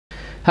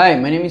Hi,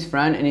 my name is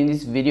Fran, and in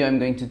this video I'm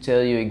going to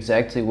tell you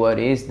exactly what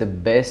is the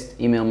best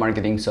email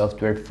marketing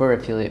software for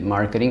affiliate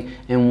marketing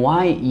and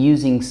why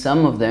using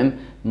some of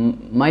them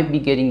might be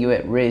getting you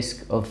at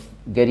risk of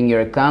getting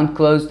your account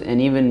closed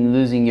and even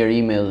losing your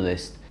email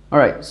list.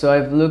 Alright, so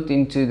I've looked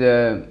into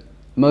the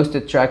most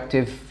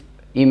attractive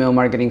email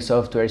marketing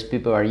softwares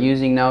people are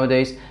using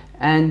nowadays,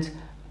 and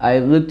I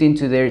looked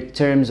into their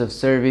terms of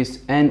service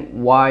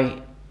and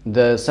why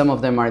some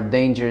of them are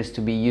dangerous to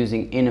be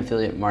using in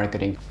affiliate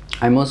marketing.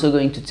 I'm also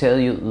going to tell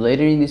you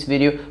later in this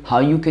video how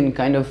you can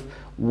kind of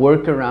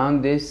work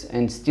around this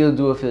and still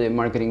do affiliate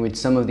marketing with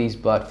some of these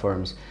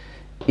platforms.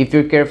 If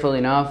you're careful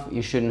enough,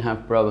 you shouldn't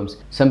have problems.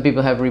 Some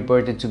people have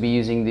reported to be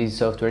using these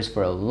softwares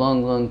for a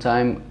long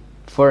time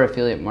for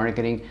affiliate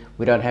marketing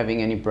without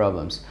having any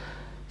problems.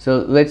 So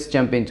let's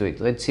jump into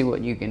it. Let's see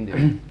what you can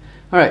do.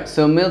 Alright,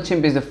 so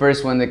Mailchimp is the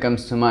first one that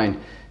comes to mind.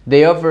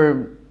 They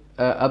offer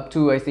up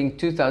to, I think,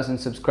 2,000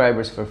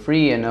 subscribers for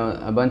free and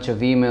a bunch of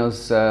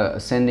emails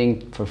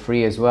sending for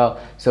free as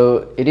well.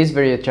 So it is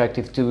very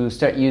attractive to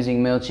start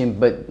using Mailchimp,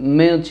 but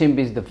Mailchimp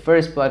is the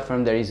first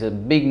platform that is a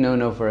big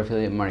no-no for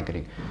affiliate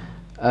marketing.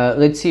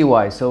 Let's see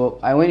why. So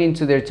I went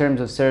into their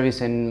terms of service,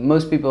 and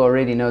most people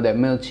already know that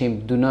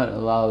Mailchimp do not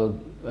allow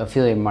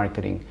affiliate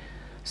marketing.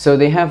 So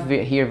they have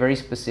here very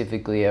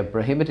specifically a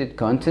prohibited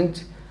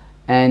content,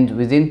 and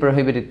within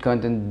prohibited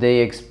content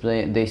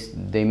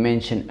they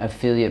mention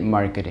affiliate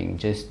marketing,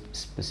 just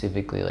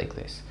specifically like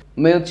this.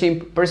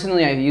 Mailchimp,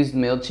 personally I've used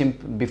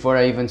Mailchimp before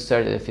I even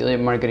started affiliate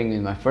marketing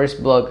with my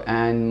first blog,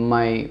 and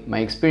my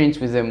experience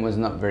with them was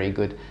not very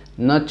good.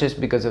 Not just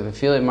because of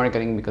affiliate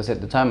marketing, because at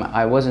the time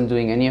I wasn't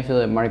doing any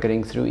affiliate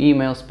marketing through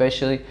email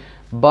especially,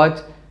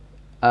 but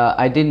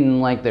I didn't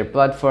like their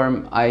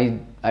platform.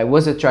 I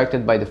was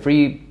attracted by the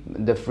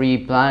free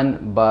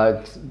plan,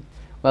 but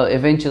well,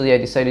 eventually I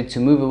decided to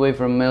move away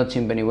from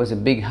Mailchimp, and it was a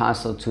big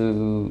hassle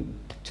to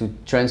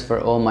transfer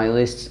all my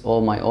lists,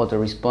 all my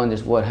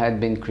autoresponders, what had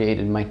been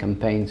created, my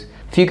campaigns.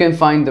 If you can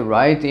find the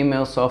right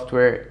email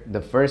software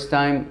the first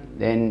time,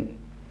 then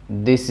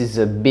this is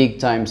a big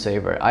time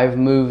saver. I've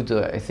moved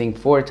I think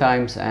 4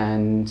 times,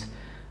 and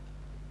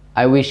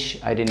I wish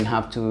I didn't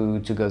have to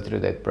go through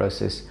that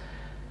process.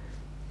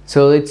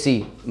 So let's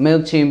see.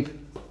 Mailchimp,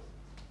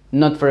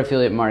 not for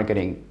affiliate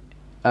marketing.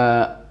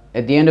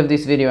 At the end of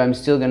this video, I'm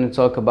still going to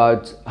talk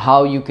about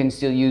how you can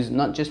still use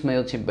not just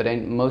Mailchimp, but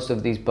most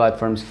of these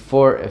platforms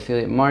for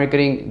affiliate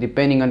marketing,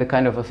 depending on the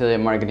kind of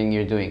affiliate marketing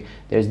you're doing.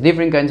 There's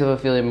different kinds of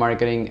affiliate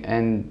marketing,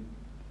 and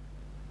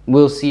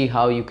we'll see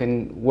how you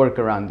can work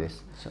around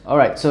this.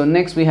 Alright, so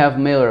next we have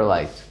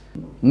MailerLite.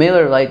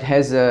 MailerLite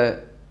has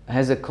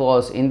a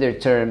clause in their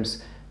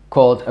terms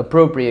called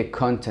appropriate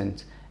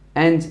content,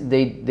 and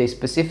they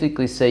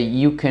specifically say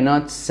you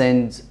cannot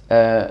send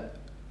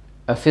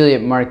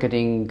affiliate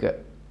marketing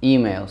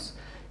emails.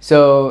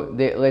 So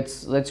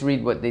let's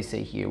read what they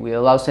say here. We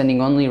allow sending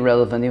only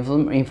relevant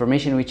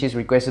information which is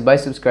requested by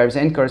subscribers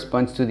and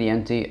corresponds to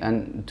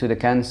the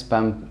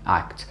CAN-SPAM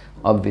Act,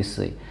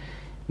 obviously,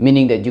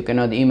 meaning that you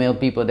cannot email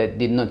people that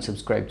did not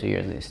subscribe to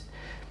your list.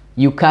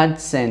 You can't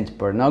send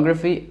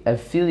pornography,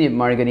 affiliate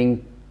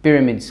marketing,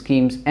 pyramid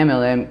schemes,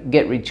 MLM,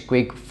 get rich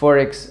quick,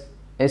 forex,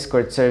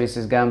 escort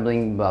services,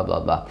 gambling, blah blah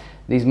blah.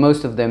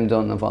 Most of them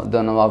don't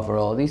allow for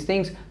all these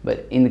things,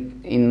 but in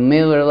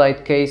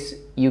MailerLite case,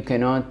 you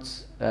cannot.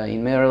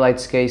 In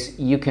MailerLite's case,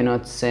 you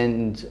cannot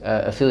send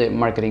affiliate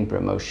marketing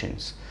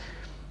promotions.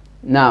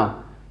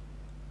 Now,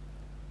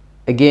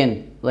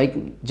 again,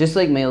 just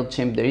like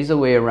Mailchimp, there is a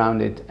way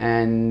around it,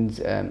 and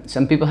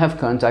some people have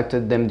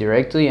contacted them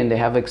directly, and they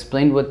have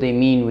explained what they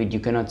mean with you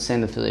cannot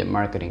send affiliate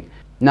marketing.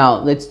 Now,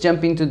 let's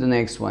jump into the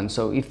next one.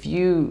 So if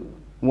you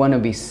want to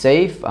be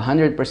safe,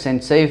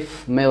 100%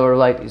 safe,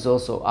 MailerLite is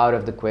also out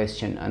of the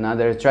question.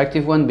 Another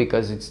attractive one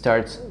because it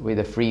starts with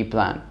a free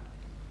plan.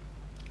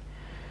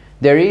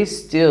 There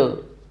is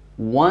still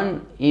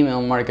one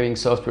email marketing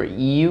software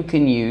you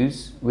can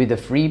use with a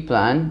free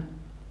plan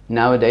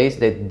nowadays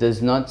that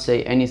does not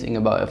say anything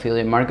about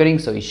affiliate marketing,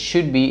 so it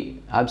should be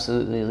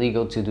absolutely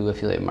legal to do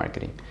affiliate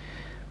marketing,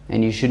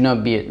 and you should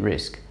not be at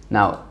risk.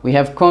 Now, we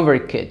have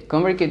ConvertKit.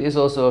 ConvertKit is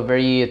also a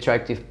very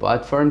attractive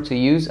platform to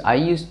use. I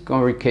used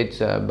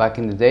ConvertKit back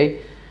in the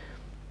day.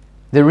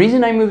 The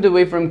reason I moved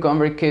away from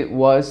ConvertKit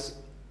was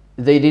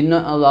they did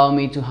not allow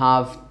me to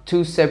have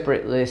 2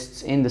 separate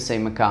lists in the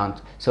same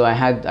account. So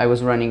I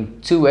was running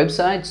 2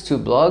 websites, 2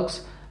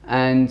 blogs,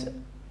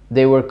 and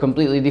they were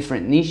completely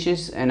different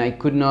niches, and I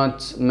could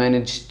not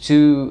manage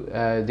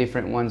 2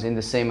 different ones in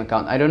the same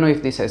account. I don't know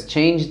if this has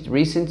changed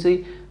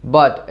recently,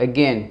 but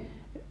again,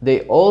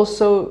 they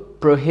also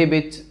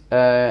prohibit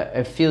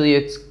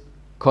affiliate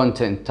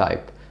content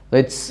type.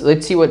 Let's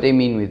see what they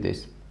mean with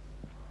this.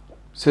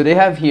 So they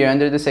have here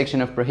under the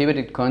section of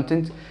prohibited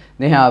content,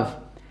 they have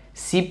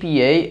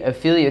CPA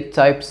affiliate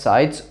type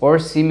sites or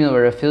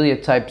similar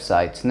affiliate type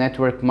sites,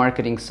 network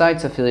marketing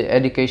sites, affiliate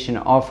education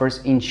offers,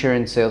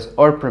 insurance sales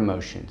or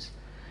promotions.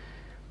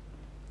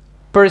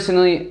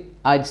 Personally,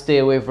 I'd stay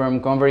away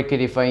from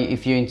ConvertKit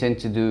if you intend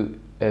to do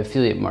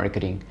affiliate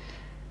marketing.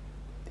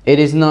 It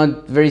is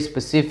not very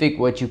specific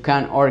what you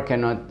can or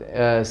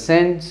cannot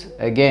send.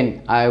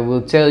 Again, I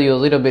will tell you a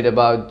little bit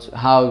about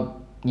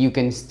how you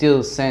can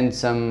still send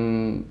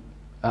some,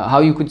 how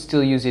you could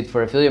still use it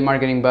for affiliate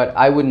marketing, but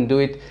I wouldn't do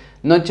it,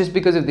 not just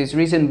because of this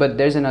reason, but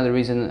there's another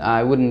reason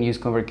I wouldn't use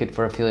ConvertKit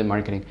for affiliate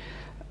marketing.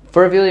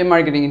 For affiliate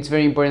marketing, it's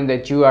very important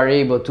that you are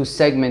able to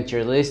segment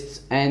your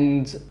lists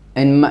and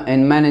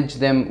manage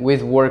them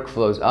with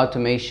workflows,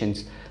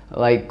 automations,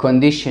 like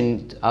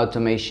conditioned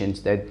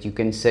automations that you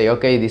can say,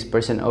 okay, this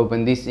person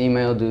opened this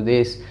email, do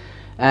this.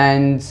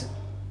 And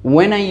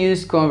when I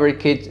used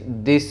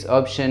ConvertKit, this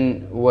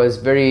option was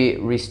very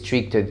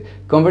restricted.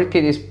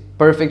 ConvertKit is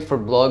perfect for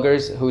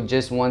bloggers who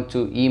just want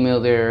to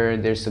email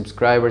their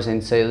subscribers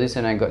and say,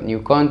 listen, I got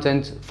new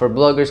content. For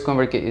bloggers,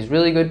 ConvertKit is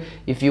really good.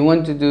 If you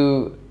want to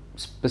do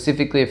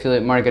specifically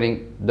affiliate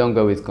marketing, don't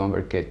go with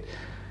ConvertKit.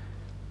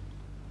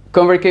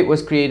 ConvertKit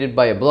was created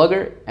by a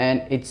blogger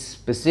and it's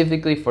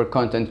specifically for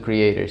content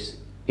creators.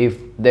 If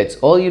that's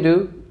all you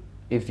do,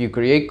 if you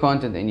create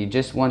content and you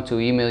just want to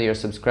email your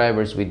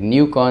subscribers with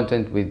new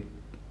content, with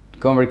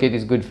ConvertKit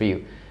is good for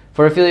you.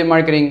 For affiliate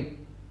marketing,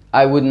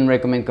 I wouldn't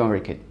recommend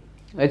ConvertKit.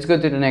 Let's go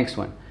to the next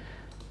one.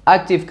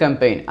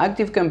 ActiveCampaign.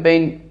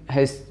 ActiveCampaign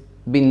has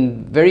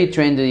been very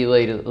trendy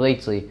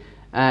lately,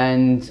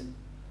 and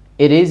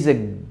it is a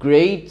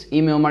great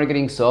email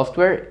marketing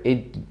software.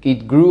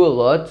 It grew a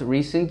lot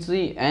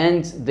recently,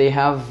 and they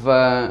have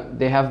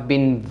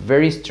been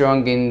very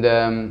strong in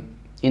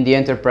the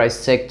enterprise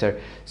sector.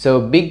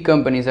 So big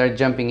companies are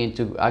jumping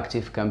into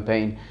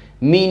ActiveCampaign,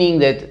 meaning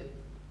that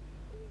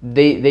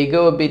they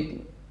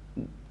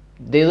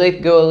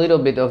let go a little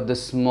bit of the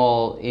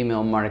small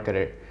email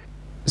marketer.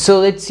 So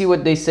let's see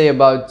what they say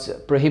about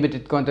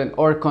prohibited content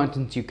or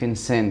content you can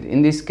send.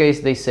 In this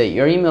case, they say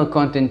your email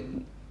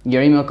content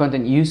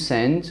you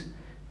send,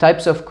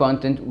 types of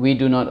content we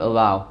do not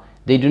allow.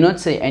 They do not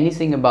say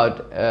anything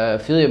about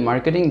affiliate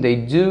marketing. They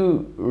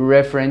do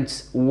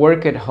reference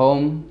work at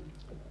home,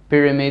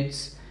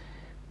 pyramids.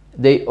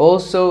 They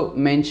also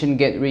mention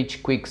get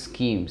rich quick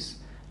schemes.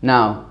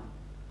 Now,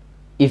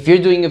 if you're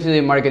doing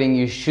affiliate marketing,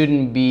 you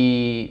shouldn't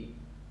be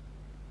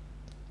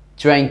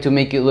trying to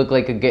make it look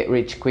like a get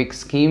rich quick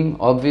scheme.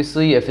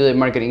 Obviously, affiliate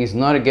marketing is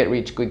not a get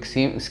rich quick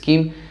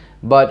scheme.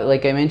 But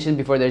like I mentioned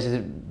before, there's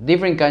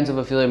different kinds of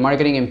affiliate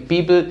marketing, and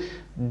people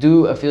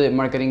do affiliate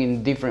marketing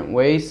in different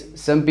ways.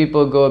 Some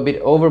people go a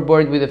bit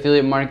overboard with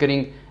affiliate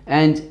marketing,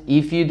 and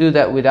if you do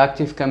that with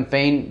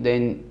ActiveCampaign,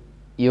 then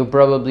you'll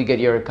probably get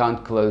your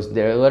account closed.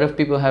 There are a lot of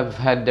people have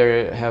had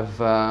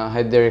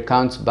their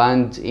accounts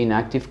banned in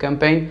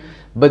ActiveCampaign,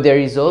 but there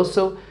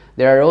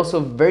are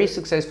also very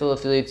successful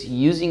affiliates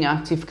using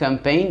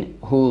ActiveCampaign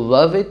who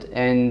love it,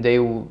 and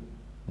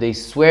they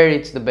swear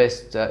it's the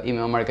best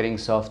email marketing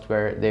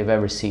software they've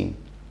ever seen.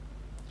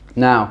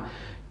 Now,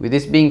 with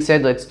this being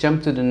said, let's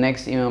jump to the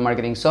next email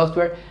marketing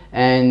software.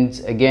 And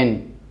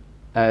again,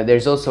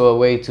 there's also a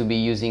way to be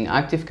using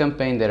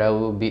ActiveCampaign that I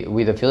will be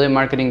with affiliate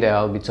marketing that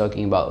I'll be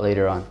talking about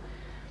later on.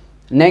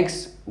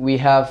 Next, we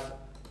have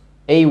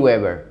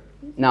Aweber.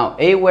 Now,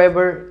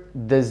 Aweber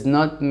does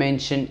not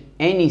mention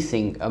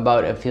anything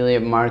about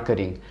affiliate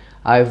marketing.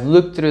 I've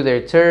looked through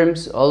their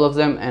terms, all of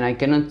them, and I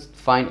cannot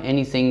find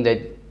anything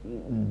that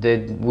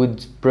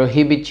would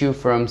prohibit you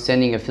from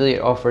sending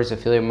affiliate offers,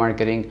 affiliate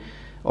marketing,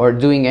 or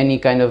doing any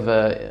kind of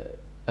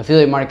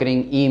affiliate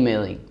marketing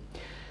emailing.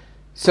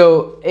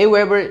 So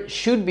Aweber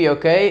should be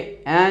okay,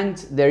 and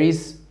there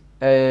is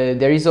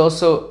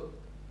also,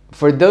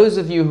 for those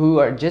of you who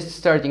are just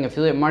starting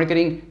affiliate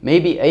marketing,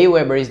 maybe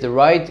Aweber is the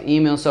right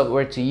email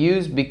software to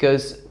use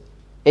because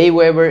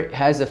Aweber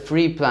has a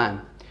free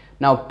plan.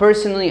 Now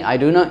personally, I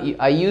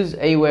use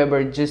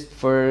Aweber just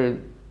for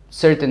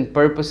certain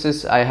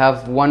purposes. I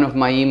have one of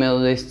my email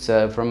lists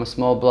from a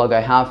small blog I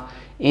have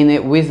in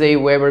it with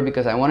Aweber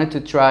because I wanted to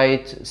try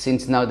it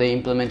since now they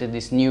implemented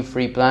this new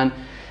free plan.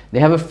 They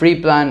have a free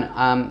plan.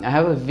 I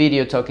have a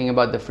video talking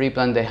about the free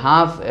plan they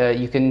have.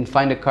 You can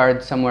find a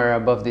card somewhere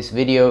above this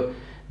video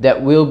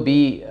that will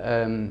be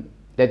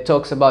that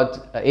talks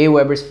about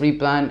Aweber's free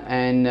plan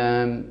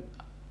and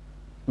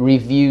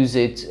reviews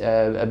it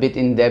a bit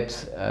in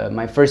depth.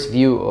 My first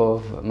usage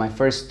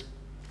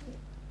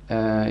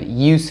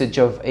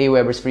of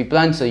Aweber's free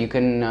plan, so you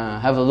can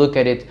have a look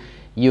at it.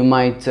 You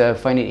might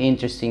find it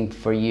interesting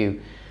for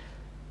you.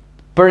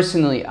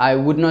 Personally, I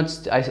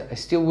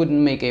still wouldn't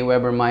make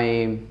Aweber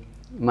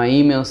my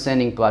email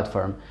sending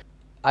platform.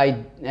 I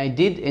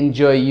did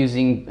enjoy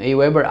using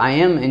Aweber. I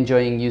am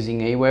enjoying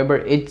using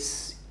Aweber.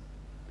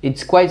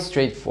 It's quite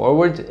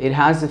straightforward. It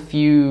has a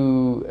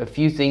few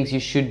things you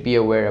should be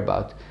aware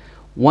about.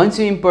 Once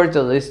you import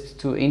a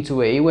list into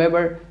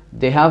Aweber,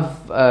 they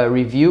have a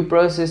review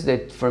process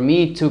that for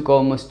me took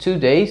almost 2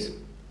 days.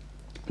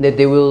 That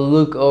they will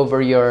look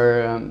over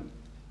your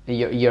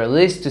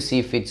list to see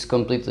if it's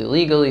completely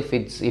legal, if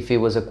it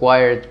was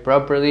acquired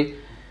properly.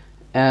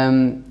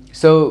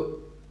 So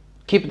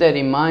keep that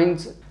in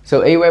mind.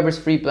 So Aweber's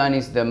free plan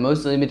is the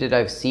most limited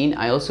I've seen.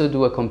 I also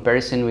do a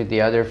comparison with the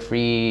other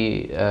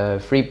free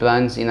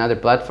plans in other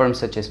platforms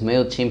such as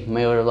Mailchimp,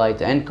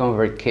 MailerLite, and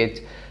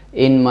ConvertKit.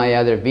 in my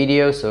other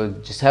video, so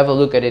just have a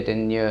look at it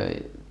and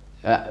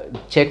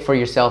check for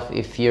yourself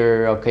if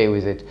you're okay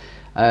with it.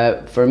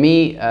 For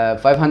me,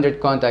 500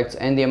 contacts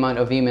and the amount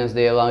of emails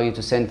they allow you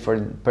to send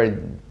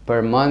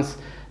per month,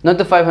 not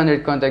the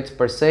 500 contacts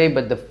per se,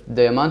 but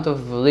the amount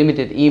of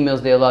limited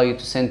emails they allow you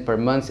to send per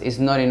month is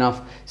not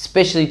enough,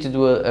 especially to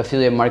do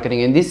affiliate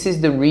marketing. And this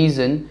is the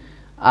reason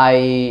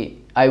I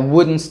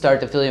wouldn't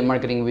start affiliate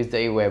marketing with the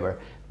Aweber,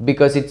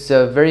 because it's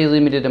a very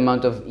limited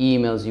amount of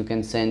emails you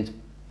can send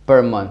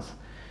per month.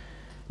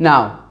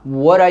 Now,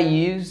 what I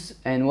use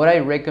and what I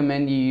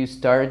recommend you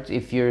start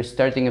if you're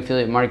starting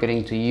affiliate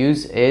marketing to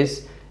use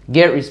is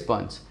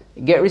Getresponse.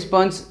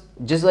 Getresponse,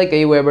 just like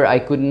Aweber, I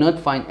could not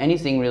find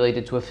anything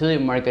related to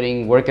affiliate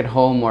marketing, work at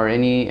home, or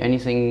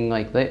anything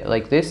like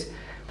this.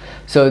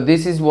 So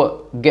this is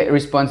what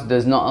Getresponse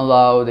does not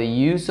allow the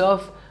use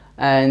of,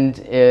 and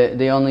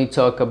they only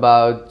talk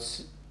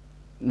about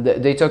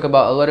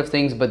a lot of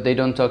things, but they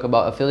don't talk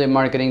about affiliate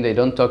marketing. They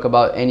don't talk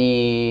about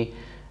any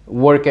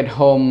work at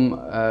home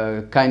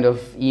kind of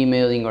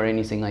emailing or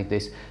anything like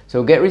this.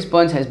 So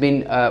Getresponse has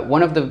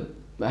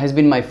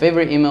been my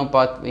favorite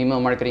email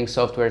marketing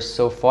software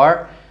so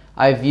far.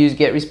 I've used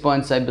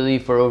Getresponse, I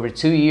believe, for over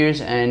 2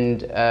 years,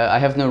 and I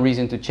have no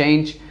reason to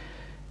change.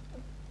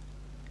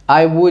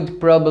 I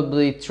would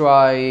probably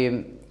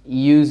try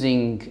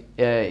using,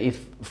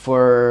 if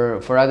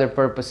for other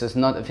purposes,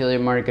 not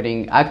affiliate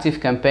marketing,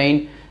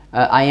 ActiveCampaign.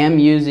 I am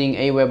using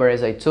Aweber,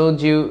 as I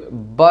told you,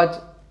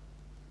 but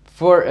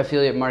for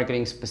affiliate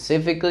marketing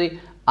specifically,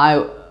 I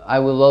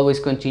will always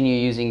continue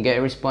using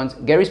Getresponse.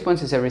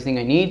 Getresponse is everything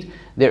I need.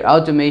 Their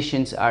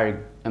automations are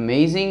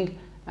amazing,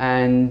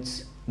 and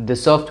the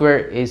software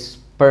is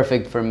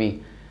perfect for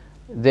me.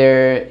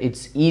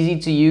 It's easy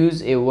to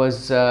use. It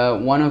was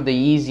one of the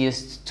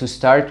easiest to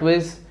start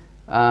with,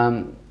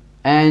 and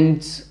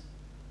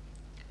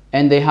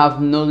they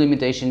have no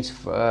limitations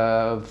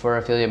for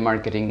affiliate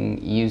marketing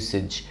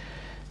usage.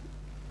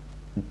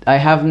 I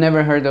have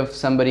never heard of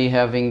somebody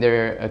having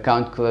their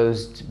account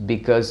closed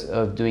because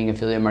of doing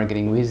affiliate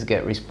marketing with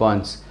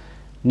Getresponse.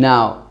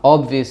 Now,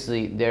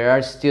 obviously, there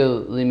are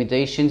still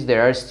limitations.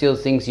 There are still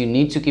things you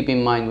need to keep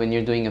in mind when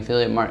you're doing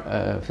affiliate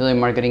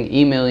marketing,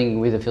 emailing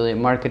with affiliate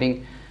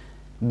marketing,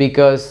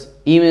 because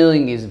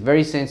emailing is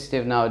very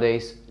sensitive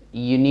nowadays.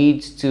 You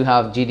need to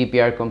have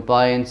GDPR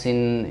compliance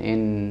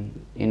in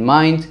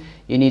mind.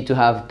 You need to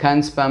have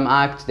Can-Spam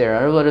Act. There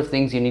are a lot of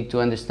things you need to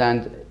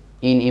understand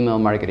in email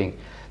marketing.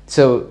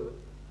 So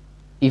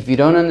if you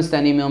don't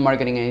understand email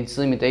marketing and its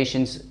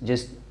limitations,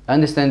 just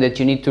understand that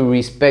you need to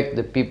respect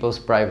the people's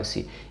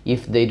privacy.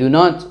 If they do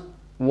not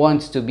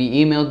want to be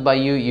emailed by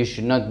you, you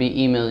should not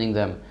be emailing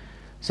them.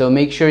 So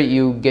make sure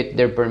you get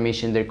their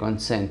permission, their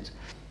consent.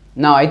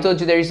 Now, I told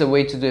you there is a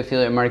way to do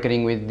affiliate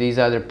marketing with these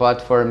other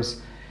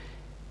platforms,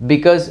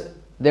 because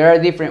there are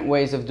different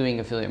ways of doing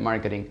affiliate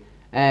marketing.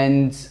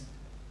 And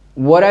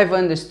what I've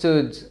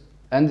understood,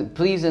 and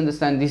please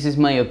understand, this is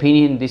my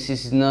opinion, this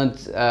is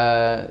not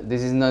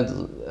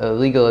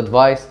legal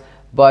advice,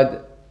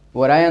 but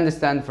what I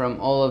understand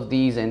from all of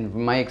these and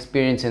from my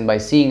experience and by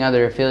seeing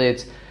other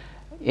affiliates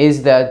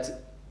is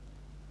that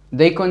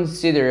they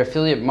consider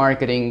affiliate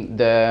marketing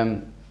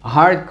the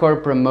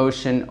hardcore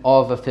promotion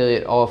of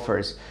affiliate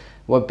offers.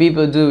 What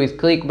people do with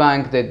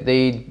ClickBank, that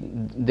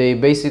they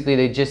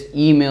basically just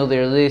email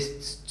their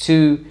lists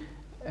to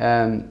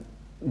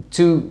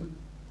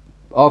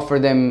offer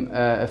them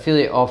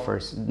affiliate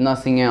offers,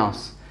 nothing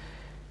else.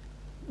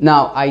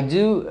 Now, I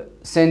do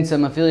send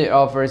some affiliate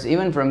offers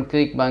even from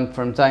ClickBank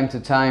from time to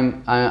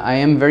time. I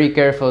am very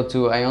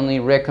careful I only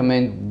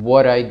recommend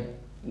what I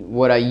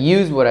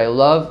use, what I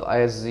love.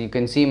 As you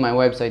can see my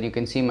website, you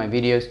can see my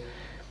videos.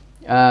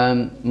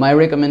 My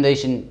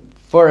recommendation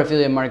for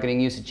affiliate marketing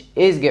usage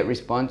is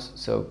Getresponse.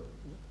 So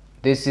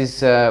this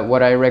is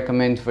what I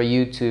recommend for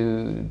you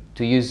to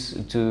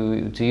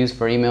use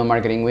for email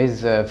marketing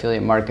with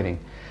affiliate marketing.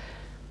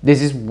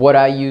 This is what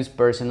I use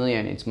personally,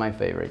 and it's my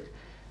favorite.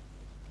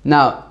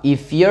 Now,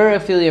 if you're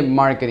affiliate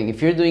marketing,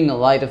 if you're doing a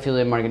light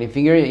affiliate marketing, if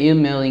you're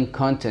emailing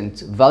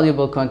content,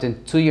 valuable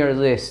content to your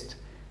list,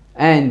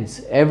 and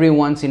every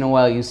once in a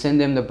while you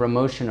send them the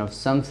promotion of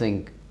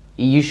something,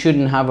 you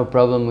shouldn't have a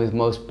problem with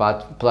most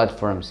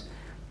platforms.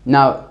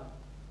 Now,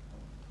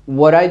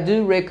 what I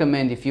do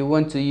recommend if you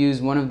want to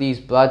use one of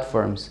these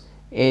platforms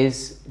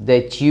is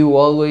that you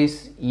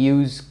always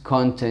use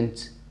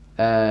content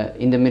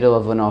in the middle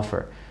of an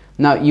offer.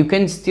 Now, you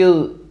can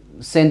still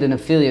send an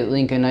affiliate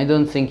link, and I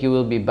don't think you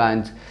will be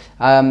banned.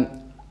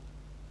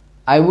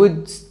 I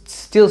would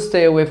still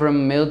stay away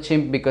from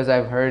Mailchimp because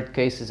I've heard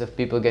cases of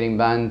people getting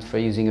banned for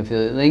using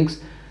affiliate links.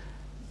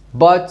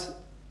 But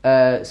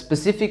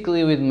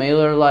specifically with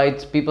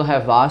MailerLite, people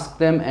have asked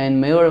them,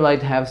 and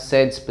MailerLite have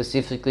said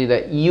specifically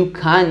that you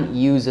can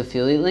use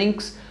affiliate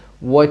links.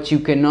 What you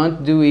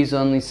cannot do is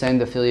only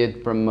send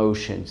affiliate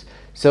promotions.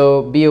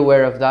 So be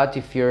aware of that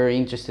if you're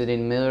interested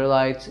in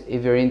MailerLite,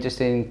 if you're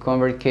interested in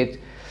ConvertKit.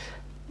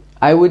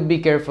 I would be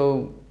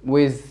careful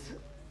with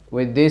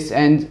this,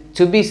 and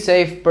to be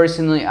safe,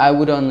 personally, I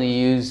would only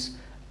use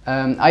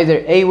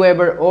either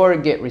Aweber or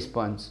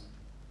Getresponse.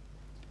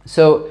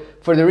 So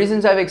for the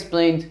reasons I've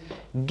explained,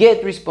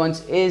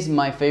 Getresponse is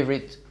my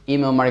favorite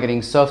email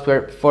marketing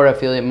software for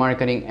affiliate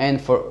marketing and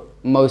for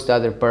most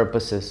other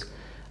purposes.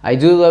 I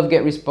do love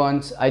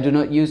Getresponse. I do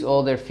not use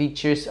all their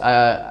features.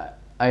 I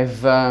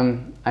have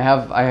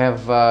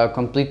a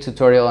complete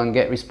tutorial on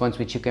Getresponse,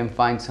 which you can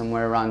find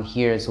somewhere around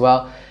here as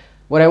well.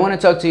 What I want to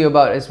talk to you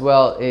about as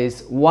well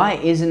is why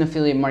isn't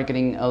affiliate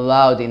marketing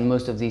allowed in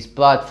most of these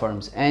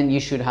platforms, and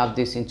you should have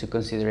this into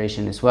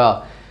consideration as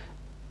well.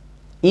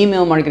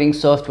 Email marketing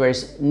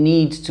softwares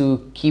need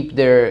to keep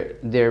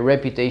their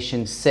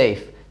reputation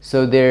safe,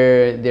 so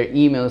their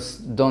emails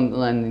don't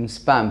land in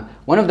spam.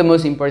 One of the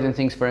most important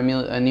things for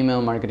an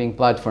email marketing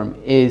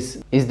platform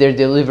is their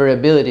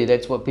deliverability.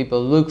 That's what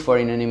people look for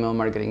in an email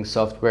marketing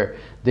software.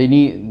 They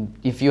need,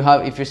 if you're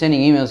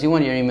sending emails, you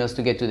want your emails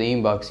to get to the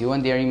inbox. You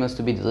want their emails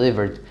to be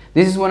delivered.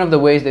 This is one of the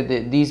ways that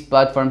these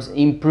platforms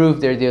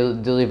improve their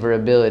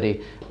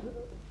deliverability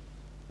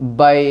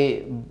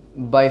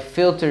by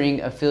filtering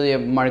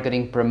affiliate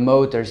marketing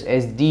promoters,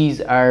 as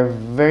these are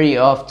very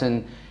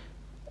often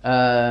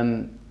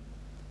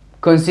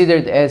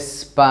considered as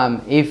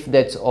spam if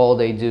that's all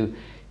they do.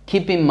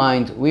 Keep in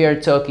mind, we are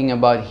talking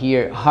about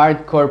here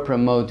hardcore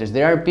promoters.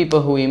 There are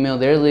people who email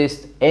their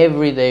list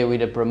every day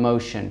with a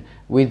promotion,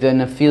 with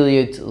an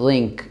affiliate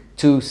link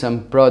to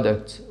some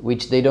product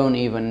which they don't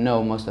even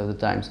know most of the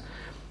times.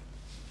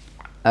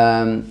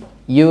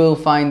 You will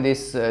find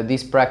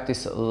this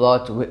practice a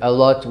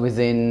lot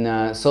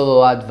within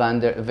solo ad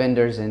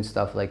vendors and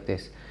stuff like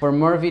this. For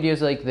more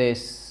videos like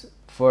this,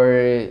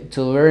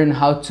 to learn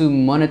how to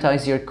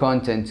monetize your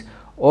content,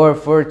 or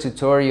for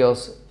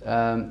tutorials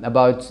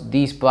about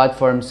these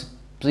platforms,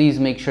 please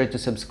make sure to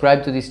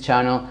subscribe to this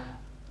channel.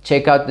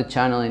 Check out the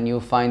channel and you'll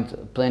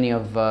find plenty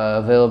of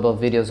available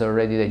videos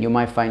already that you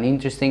might find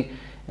interesting.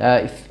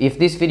 If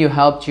this video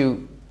helped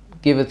you,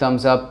 give a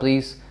thumbs up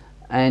please,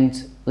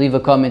 and leave a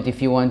comment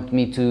if you want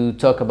me to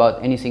talk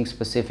about anything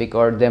specific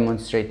or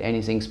demonstrate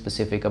anything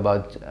specific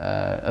about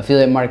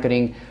affiliate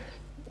marketing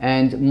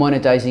and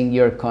monetizing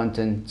your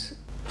content.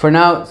 For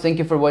now, thank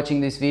you for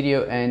watching this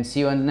video and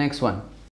see you on the next one.